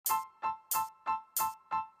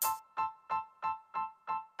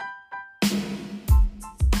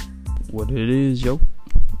What it is, yo?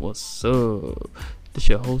 What's up? This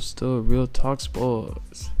your host of Real Talk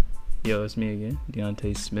Sports. Yo, it's me again,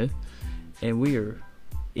 Deontay Smith, and we are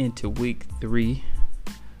into week 3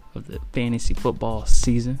 of the fantasy football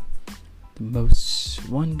season, the most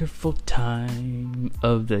wonderful time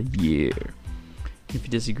of the year. If you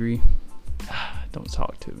disagree, don't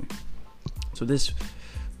talk to me. So this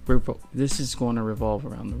is going to revolve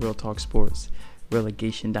around the Real Talk Sports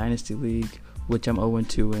Relegation Dynasty League, which I'm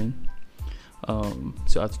 0-2 in.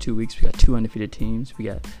 So after 2 weeks, we got 2 undefeated teams. We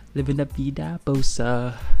got Living La Vida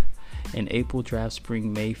Bosa and April Draft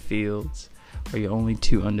Spring Mayfields are your only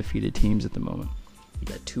 2 undefeated teams at the moment. You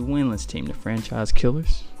got 2 winless teams, the Franchise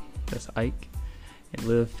Killers, that's Ike, and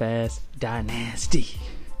Live Fast Dynasty.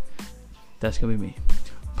 That's going to be me.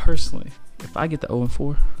 Personally, if I get the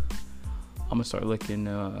 0-4, I'm going to start looking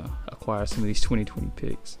to acquire some of these 2020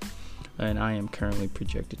 picks. And I am currently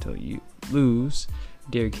projected to lose.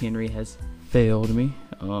 Derrick Henry has failed me,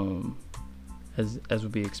 as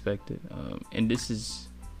would be expected. And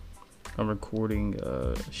I'm recording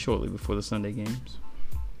shortly before the Sunday games,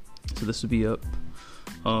 so this will be up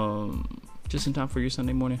just in time for your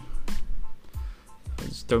Sunday morning.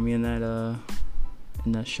 Just throw me in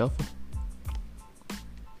that shuffle.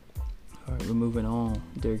 All right, we're moving on.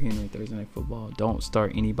 Derrick Henry, Thursday Night Football. Don't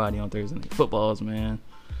start anybody on Thursday Night Footballs, man.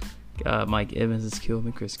 God, Mike Evans has killed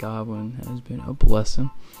me. Chris Godwin has been a blessing,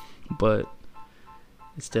 but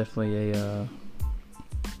it's definitely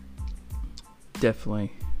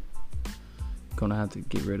gonna have to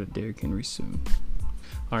get rid of Derrick Henry soon.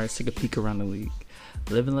 All right, let's take a peek around the league.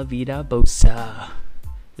 Living La Vida Bosa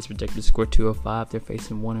is projected to score 205. They're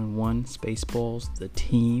facing 1-1 Spaceballs, the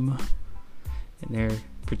team, and they're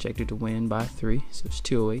projected to win by 3. So it's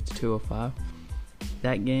 208 to 205.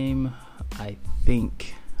 That game, I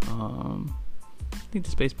think the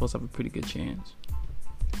Spaceballs have a pretty good chance.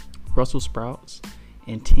 Russell Sprouts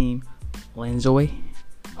and Team Lanzoy,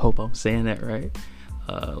 hope I'm saying that right.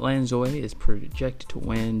 Lanzoy is projected to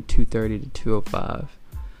win 230 to 205.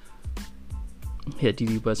 Hit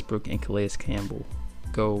D.D. Westbrook and Calais Campbell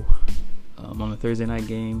go on the Thursday night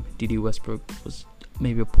game. D.D. Westbrook was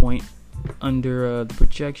maybe a point under the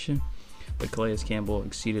projection, but Calais Campbell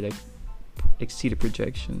exceeded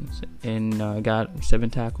projections and got 7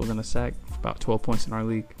 tackles and a sack for about 12 points in our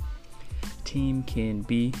league. Team can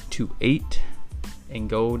be 2-8, and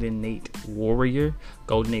Golden 8 Warriors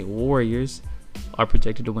are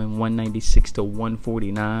projected to win 196 to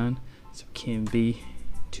 149. So can be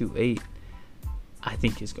 2-8. I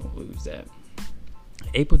think he's gonna lose that.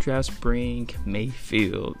 April Draft Spring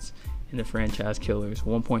Mayfields and the Franchise Killers.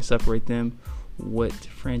 1 point separate them. What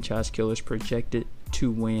Franchise Killers projected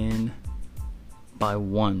to win by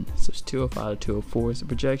 1. So it's 205 to 204 is the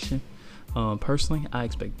projection. Personally, I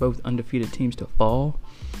expect both undefeated teams to fall.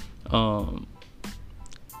 And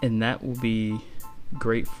that will be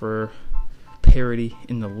great for parity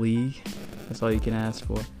in the league. That's all you can ask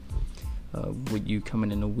for with you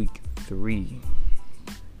coming into week 3.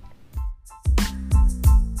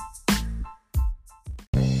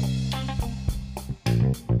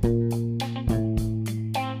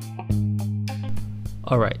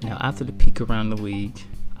 Alright, now after the peek around the league,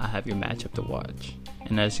 I have your matchup to watch.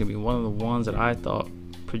 And that's going to be one of the ones that I thought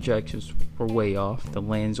projections were way off. The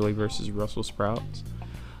Lanzoy versus Russell Sprouts.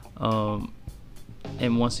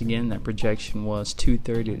 And once again, that projection was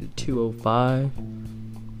 230 to 205.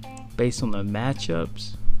 Based on the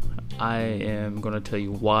matchups, I am going to tell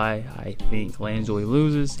you why I think Lanzoy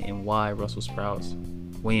loses and why Russell Sprouts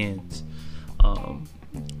wins.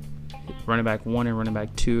 Running back 1 and running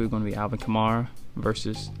back 2 are going to be Alvin Kamara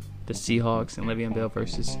versus the Seahawks, and Le'Veon Bell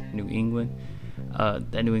versus New England.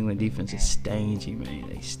 That New England defense is stingy, man.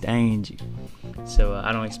 They stingy. So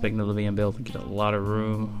I don't expect Le'Veon Bell to get a lot of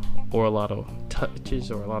room or a lot of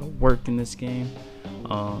touches or a lot of work in this game.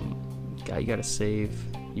 You got to save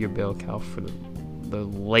your bell cow for the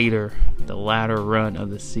latter run of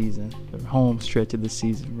the season, the home stretch of the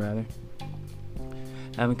season, rather.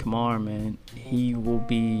 Alvin Kamara, man, he will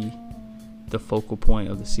be the focal point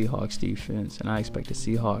of the Seahawks defense, and I expect the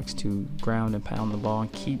Seahawks to ground and pound the ball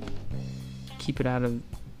and keep it out of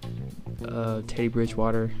Teddy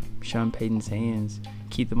Bridgewater, Sean Payton's hands.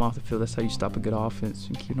 Keep them off the field. That's how you stop a good offense,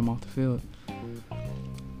 and keep them off the field.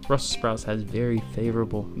 Russell Sprouts has very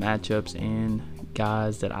favorable matchups and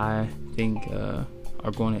guys that I think are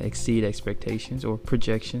going to exceed expectations or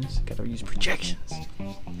projections. Gotta use projections.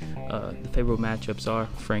 The favorable matchups are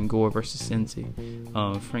Frank Gore versus Cincy.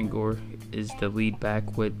 Frank Gore is the lead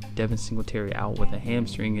back with Devin Singletary out with a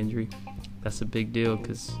hamstring injury. That's a big deal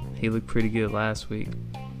because he looked pretty good last week.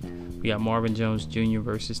 We got Marvin Jones Jr.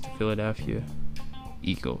 versus the Philadelphia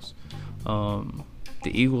Eagles. The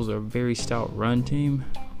Eagles are a very stout run team,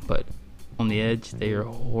 but on the edge, they are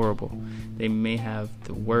horrible. They may have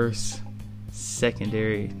the worst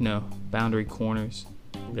boundary corners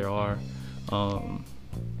there are.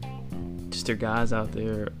 Just their guys out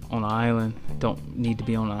there on the island don't need to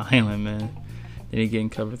be on the island, man. They need to get in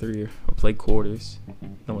cover 3 or play quarters.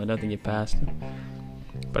 Don't let nothing get past them.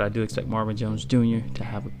 But I do expect Marvin Jones Jr. to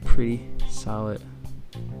have a pretty solid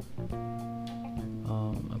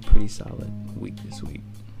week this week.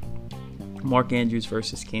 Mark Andrews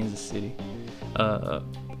versus Kansas City.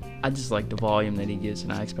 I just like the volume that he gets,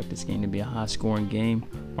 and I expect this game to be a high-scoring game.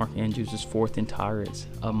 Mark Andrews is 4th in targets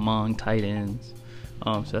among tight ends.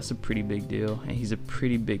 So that's a pretty big deal, and he's a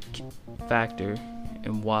pretty big factor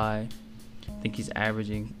in why I think he's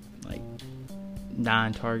averaging like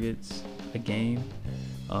 9 targets a game,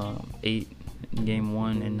 8 in game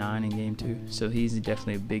 1 and 9 in game 2. So he's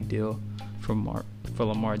definitely a big deal for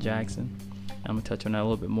Lamar Jackson. I'm going to touch on that a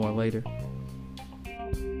little bit more later.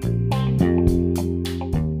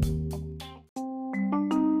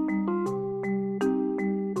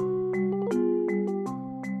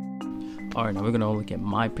 Alright, now we're going to look at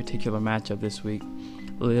my particular matchup this week.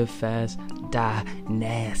 Live Fast, Die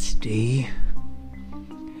Nasty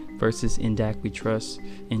versus In Dak We Trust.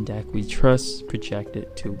 In Dak We Trust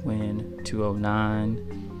projected to win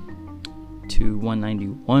 209 to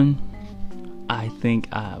 191. I think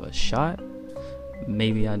I have a shot.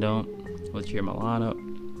 Maybe I don't. Let's hear my lineup.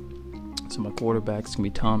 So my quarterback's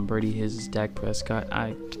going to be Tom Brady. His is Dak Prescott.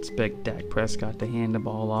 I expect Dak Prescott to hand the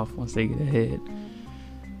ball off once they get ahead.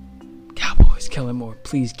 Cowboys, Kellen Moore,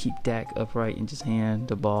 please keep Dak upright and just hand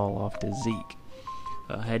the ball off to Zeke.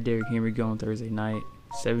 I had Derrick Henry going Thursday night.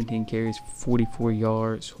 17 carries, 44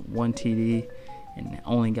 yards, 1 TD, and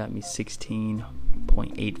only got me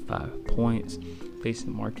 16.85 points.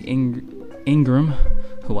 Facing Mark Ingram,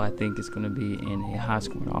 who I think is going to be in a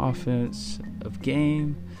high-scoring offense of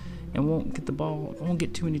game, and won't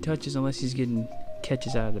get too many touches unless he's getting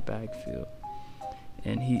catches out of the backfield.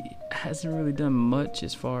 And he hasn't really done much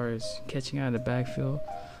as far as catching out of the backfield.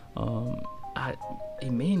 He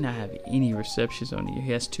may not have any receptions on the year.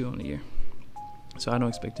 He has 2 on the year. So I don't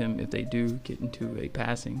expect him, if they do get into a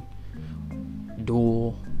passing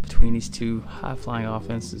duel between these two high-flying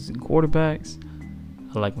offenses and quarterbacks,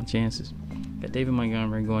 I like my chances. Got David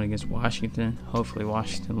Montgomery going against Washington. Hopefully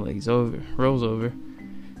Washington rolls over,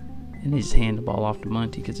 and they just hand the ball off to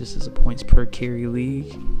Monty because this is a points per carry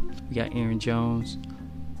league. We got Aaron Jones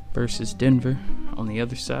versus Denver on the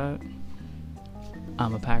other side.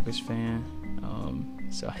 I'm a Packers fan,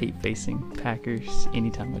 so I hate facing Packers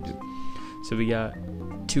anytime I do. So we got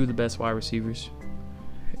 2 of the best wide receivers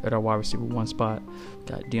at our wide receiver 1 spot.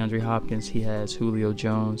 Got DeAndre Hopkins. He has Julio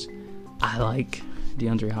Jones. I like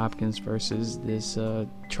DeAndre Hopkins versus this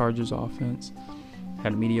Chargers offense.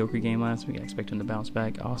 Had a mediocre game last week. I expect him to bounce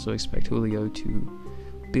back. I also expect Julio to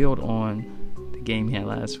build on the game he had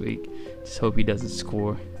last week. Just hope he doesn't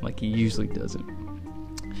score like he usually doesn't.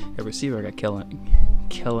 At receiver, I got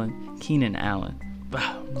Keenan Allen.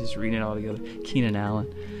 I'm just reading it all together. Keenan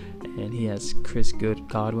Allen. And he has Chris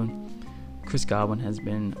Godwin. Chris Godwin has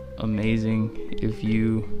been amazing. If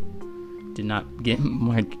you did not get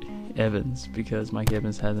Mike Evans, because Mike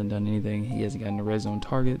Evans hasn't done anything. He hasn't gotten the red zone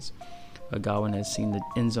targets. Godwin has seen the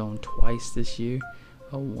end zone twice this year.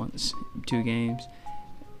 Once, 2 games.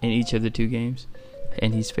 In each of the 2 games.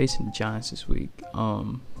 And he's facing the Giants this week.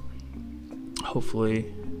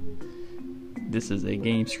 Hopefully this is a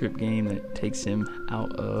game script game that takes him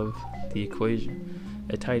out of the equation.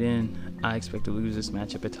 At tight end, I expect to lose this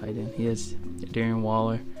matchup at tight end. He has Darren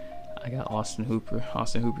Waller. I got Austin Hooper.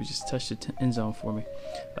 Austin Hooper just touched the end zone for me.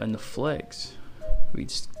 In the flex, we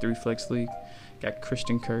just 3 flex league. Got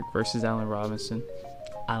Christian Kirk versus Allen Robinson.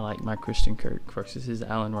 I like my Christian Kirk versus his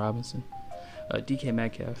Allen Robinson. DK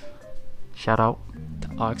Metcalf. Shout out to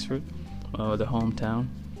Oxford, the hometown,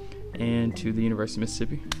 and to the University of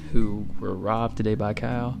Mississippi, who were robbed today by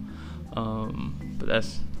Kyle. But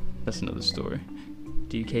that's another story.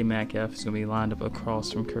 DK Metcalf is going to be lined up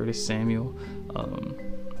across from Curtis Samuel. I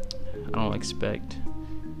don't expect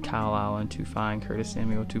Kyle Allen to find Curtis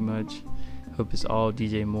Samuel too much. Hope it's all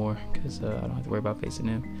DJ Moore because I don't have to worry about facing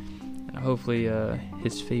him. And hopefully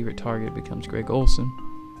his favorite target becomes Greg Olsen,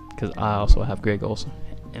 because I also have Greg Olsen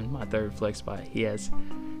in my 3rd flex spot. He has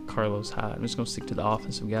Carlos Hyde. I'm just going to stick to the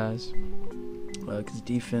offensive guys because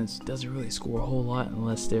defense doesn't really score a whole lot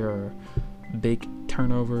unless there are big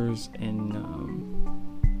turnovers and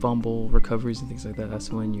fumble recoveries and things like that.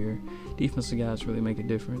 That's when your defensive guys really make a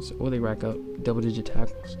difference, or they rack up double-digit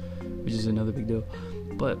tackles, which is another big deal.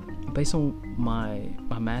 But based on my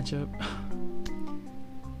matchup,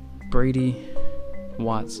 Brady,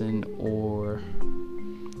 Watson, or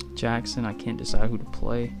Jackson. I can't decide who to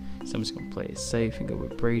play, so I'm just going to play it safe and go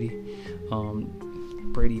with Brady.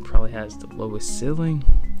 Brady probably has the lowest ceiling,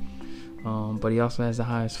 but he also has the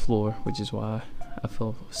highest floor, which is why I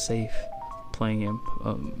feel safe playing him.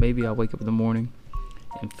 Maybe I'll wake up in the morning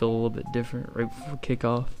and feel a little bit different right before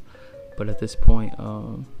kickoff, but at this point,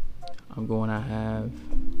 I'm going to have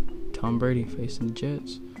Tom Brady facing the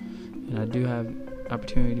Jets, and I do have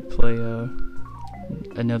opportunity to play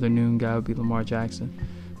another noon guy would be Lamar Jackson,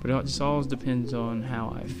 but it just always depends on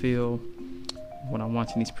how I feel when I'm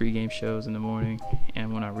watching these pregame shows in the morning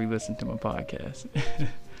and when I re-listen to my podcast.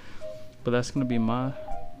 But that's going to be my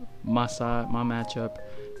side, my matchup,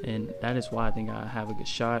 and that is why I think I have a good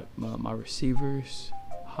shot. My receivers,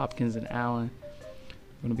 Hopkins and Allen,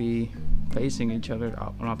 are going to be facing each other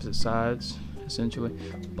on opposite sides, essentially.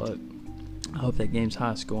 But I hope that game's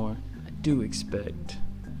high scoring. I do expect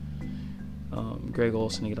Greg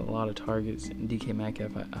Olsen to get a lot of targets, and DK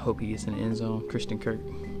Metcalf, I hope he gets in the end zone. Christian Kirk,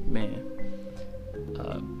 man,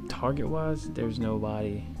 target-wise, there's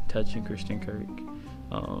nobody touching Christian Kirk,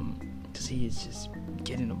 because he is just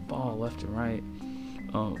getting the ball left and right.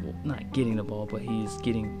 Well, not getting the ball, but he's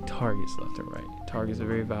getting targets left and right. Targets are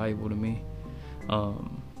very valuable to me,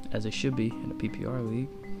 as they should be in a PPR league.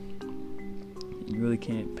 You really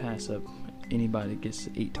can't pass up anybody that gets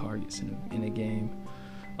 8 targets in a game.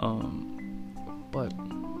 But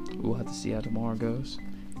we'll have to see how tomorrow goes.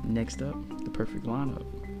 Next up, the perfect lineup.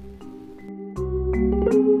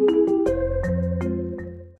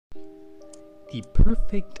 The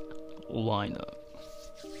perfect lineup.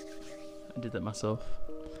 I did that myself.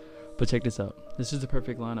 But check this out. This is the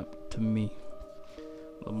perfect lineup to me.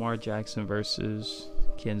 Lamar Jackson versus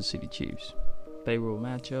Kansas City Chiefs. Favorable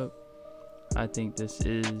matchup. I think it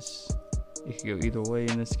could go either way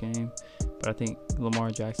in this game. But I think Lamar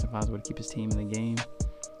Jackson finds a way to keep his team in the game.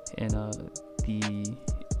 And the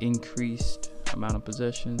increased amount of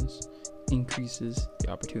possessions increases the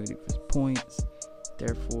opportunity for points.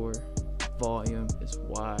 Therefore, volume is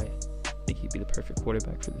why I think he'd be the perfect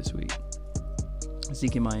quarterback for this week.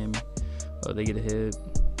 Zeke in Miami, they get ahead,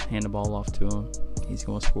 hand the ball off to him. He's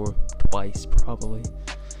going to score twice probably.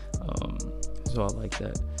 So I like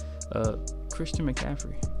that. Christian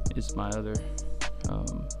McCaffrey is my other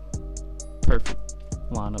perfect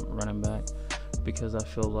lineup running back, because I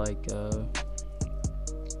feel like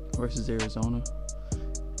versus Arizona,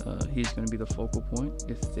 he's going to be the focal point.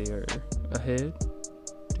 If they're ahead,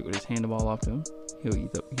 they would just hand the ball off to him.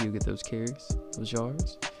 He'll get those carries, those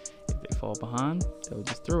yards. If they fall behind, they'll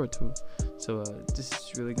just throw it to him. So this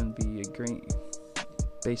is really going to be a great,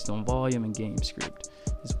 based on volume and game script,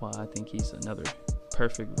 is why I think he's another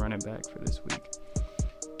perfect running back for this week.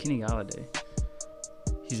 Kenny Golladay,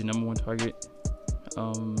 he's the number 1 target,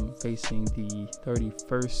 facing the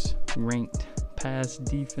 31st ranked pass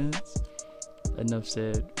defense. Enough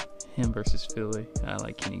said. Him versus Philly. I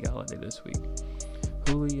like Kenny Golladay this week.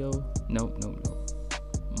 Julio, no.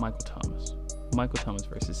 Michael Thomas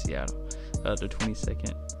versus Seattle. The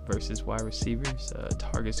 22nd versus wide receivers.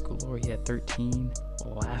 Targets galore. He had 13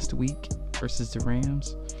 last week versus the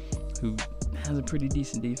Rams, who has a pretty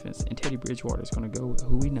decent defense. And Teddy Bridgewater is going to go with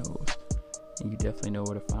who he knows. And you definitely know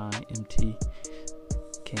where to find MT.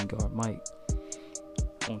 Can't guard Mike.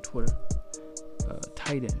 On Twitter.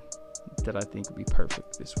 Tight end that I think would be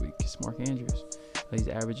perfect this week is Mark Andrews. He's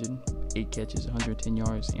averaging 8 catches, 110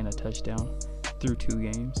 yards, and a touchdown through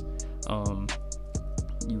 2 games.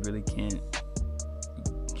 You really can't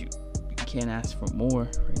ask for more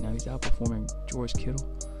right now. He's outperforming George Kittle.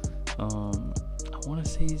 I want to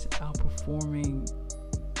say he's outperforming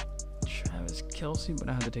Travis Kelce, but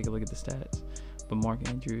I have to take a look at the stats. But Mark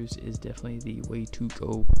Andrews is definitely the way to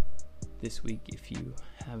go this week. If you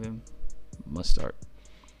have him, must start.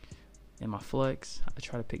 In my flex, I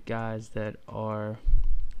try to pick guys that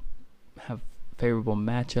have favorable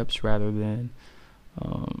matchups rather than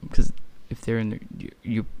because if they're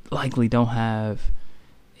you likely don't have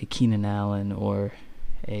a Keenan Allen or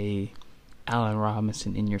a Allen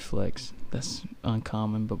Robinson in your flex. That's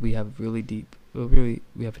uncommon, but we have we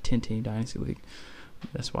have a 10-team dynasty league.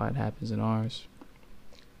 That's why it happens in ours.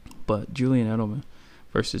 But Julian Edelman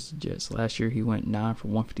versus the Jets. Last year he went 9 for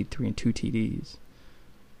 153 and 2 TDs.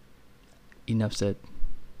 Enough said.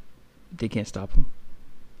 They can't stop him,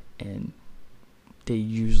 and they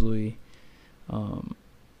usually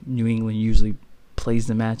New England usually plays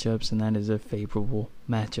the matchups, and that is a favorable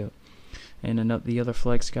matchup. And the other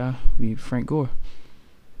flex guy would be Frank Gore.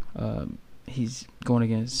 He's going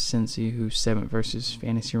against Cincy, who's 7th versus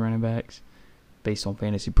fantasy running backs based on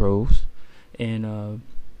Fantasy Pros, and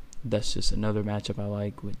That's just another matchup I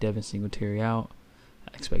like with Devin Singletary out.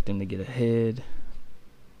 I expect him to get ahead.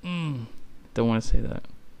 Don't want to say that,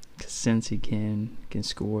 because since he can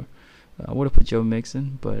score, I would have put Joe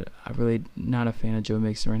Mixon, but I'm really not a fan of Joe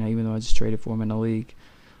Mixon right now, even though I just traded for him in the league.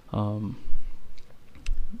 I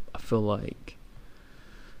feel like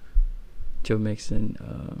Joe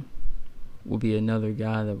Mixon will be another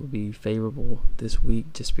guy that will be favorable this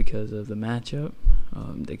week just because of the matchup.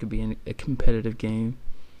 They could be in a competitive game,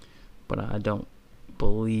 but I don't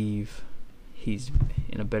believe he's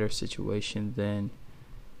in a better situation than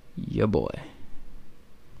your boy,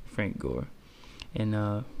 Frank Gore. And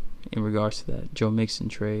in regards to that Joe Mixon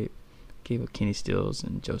trade, gave up Kenny Stills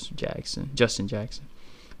and Justin Jackson,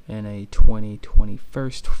 and a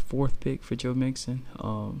 2021st fourth pick for Joe Mixon.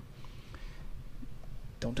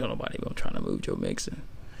 Don't tell nobody I'm trying to move Joe Mixon.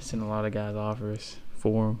 I sent a lot of guys offers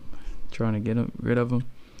for him, trying to get rid of him.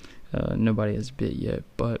 Nobody has bid yet,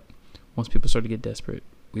 but once people start to get desperate,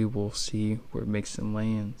 we will see where Mixon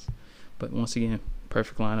lands. But once again,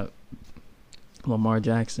 perfect lineup. Lamar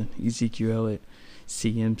Jackson, Ezekiel Elliott,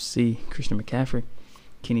 CMC, Christian McCaffrey,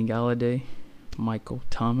 Kenny Galladay, Michael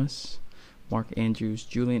Thomas, Mark Andrews,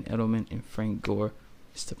 Julian Edelman, and Frank Gore.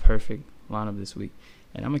 It's the perfect lineup this week.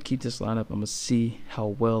 And I'm going to keep this lineup. I'm going to see how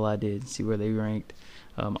well I did, see where they ranked.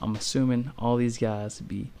 I'm assuming all these guys to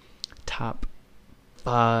be top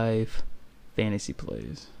 5 fantasy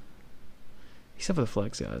players. Except for the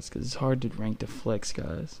flex guys, because it's hard to rank the flex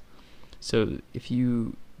guys. So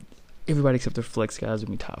everybody except the flex guys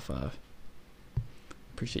will be top 5.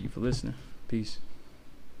 Appreciate you for listening. Peace.